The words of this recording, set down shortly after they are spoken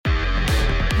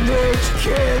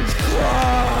Kids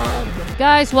Club!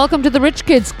 Guys, welcome to the Rich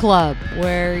Kids Club.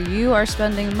 Where you are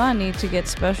spending money to get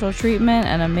special treatment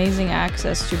and amazing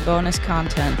access to bonus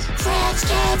content. Rich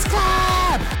Kids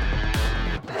Club!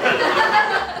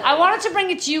 I wanted to bring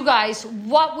it to you guys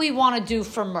what we want to do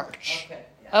for merch.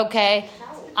 Okay?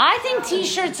 I think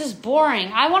t-shirts is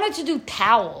boring. I wanted to do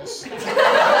towels. But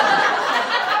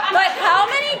how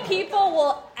many people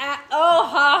will...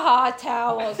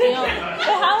 towels. You know? But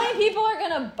how many people are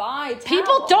going to buy towels?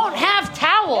 People don't have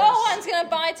towels. No one's going to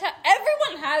buy towels.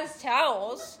 Everyone has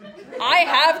towels. I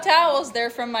have towels. They're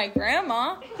from my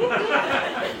grandma.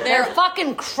 They're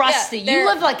fucking crusty. Yeah, you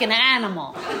live like an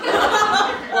animal.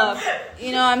 Look,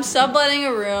 I'm subletting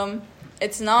a room.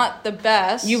 It's not the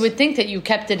best. You would think that you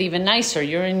kept it even nicer.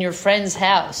 You're in your friend's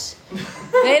house.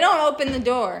 They don't open the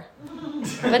door.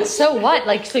 But so what?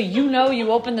 So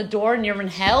you open the door and you're in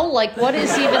hell? What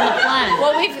is even the plan?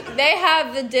 Well, they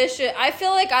have the dishes. I feel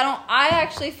like I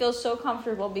actually feel so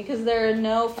comfortable because there's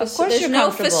no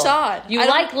facade. You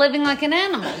like living like an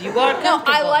animal. You are comfortable. No,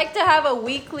 I like to have a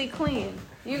weekly clean.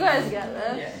 You guys get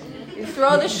this. Yeah. You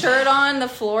throw the shirt on the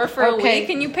floor for a week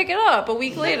and you pick it up a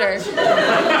week later.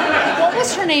 What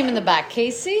was her name in the back?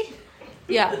 Casey?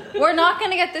 Yeah. We're not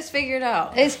going to get this figured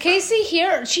out. Is Casey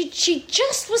here? She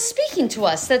just was speaking to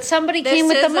us that somebody came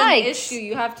with the mic. This is an issue.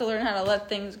 You have to learn how to let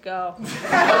things go. But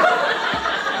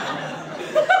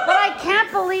I can't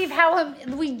believe how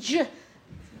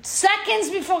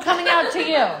seconds before coming out to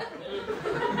you.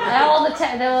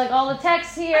 They're like, all the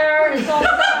texts here. It's all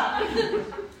up.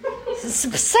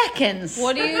 Seconds.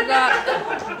 What do you got?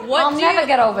 I'll never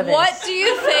get over this. What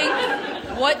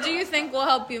do you think will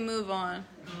help you move on?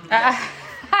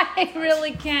 I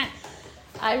really can't.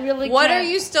 What are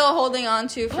you still holding on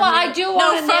to from I do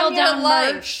want to nail down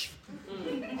life.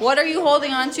 What are you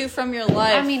holding on to from your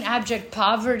life? I mean, abject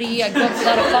poverty. I grew up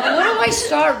without a father. Where do I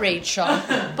start, Rachel?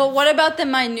 But what about the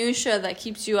minutia that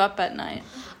keeps you up at night?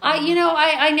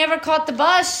 I never caught the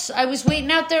bus. I was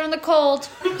waiting out there in the cold.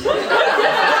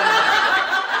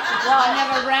 I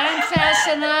never ran fast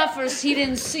enough, or he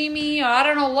didn't see me, or I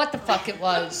don't know what the fuck it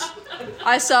was.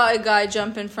 I saw a guy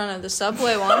jump in front of the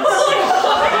subway once.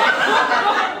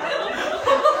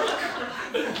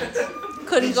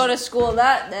 Couldn't go to school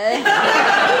that day.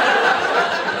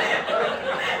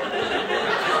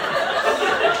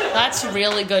 That's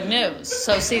really good news.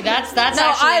 So see, that's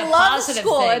actually a positive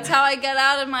love school. thing. It's how I get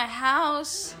out of my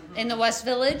house. In the West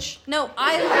Village? No.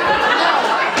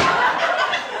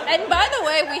 And by the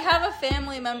way, we have a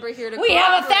family member here to We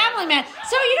have a family man.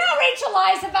 So you know Rachel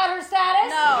lies about her status?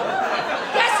 No.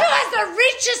 Guess who has the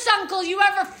richest uncle you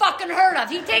ever fucking heard of?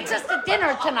 He takes us to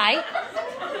dinner tonight.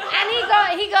 And he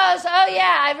goes, oh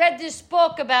yeah, I read this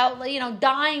book about,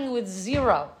 dying with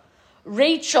zero.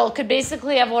 Rachel could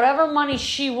basically have whatever money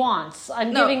she wants.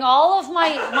 I'm giving all of my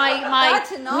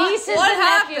nieces and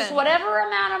nephews whatever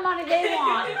amount of money they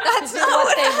want to do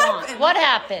what they want. What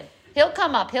happened? He'll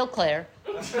come up. He'll clear.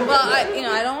 Well,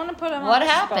 I don't want to put him what on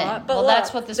the happened? spot, but well, look,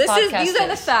 that's what this podcast These are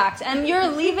the facts. And you're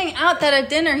leaving out that at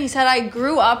dinner he said, I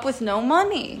grew up with no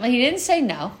money. Well, he didn't say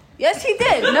no. Yes, he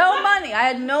did. No money. I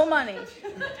had no money.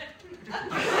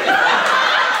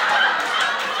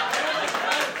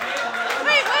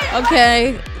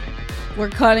 Okay, we're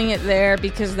cutting it there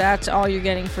because that's all you're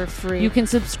getting for free. You can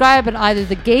subscribe at either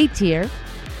the gay tier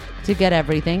to get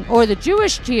everything, or the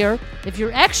Jewish tier if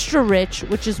you're extra rich,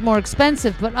 which is more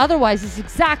expensive, but otherwise it's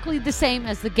exactly the same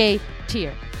as the gay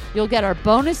tier. You'll get our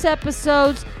bonus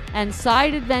episodes and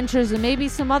side adventures and maybe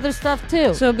some other stuff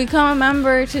too. So become a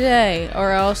member today,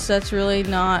 or else that's really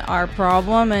not our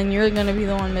problem and you're going to be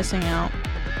the one missing out.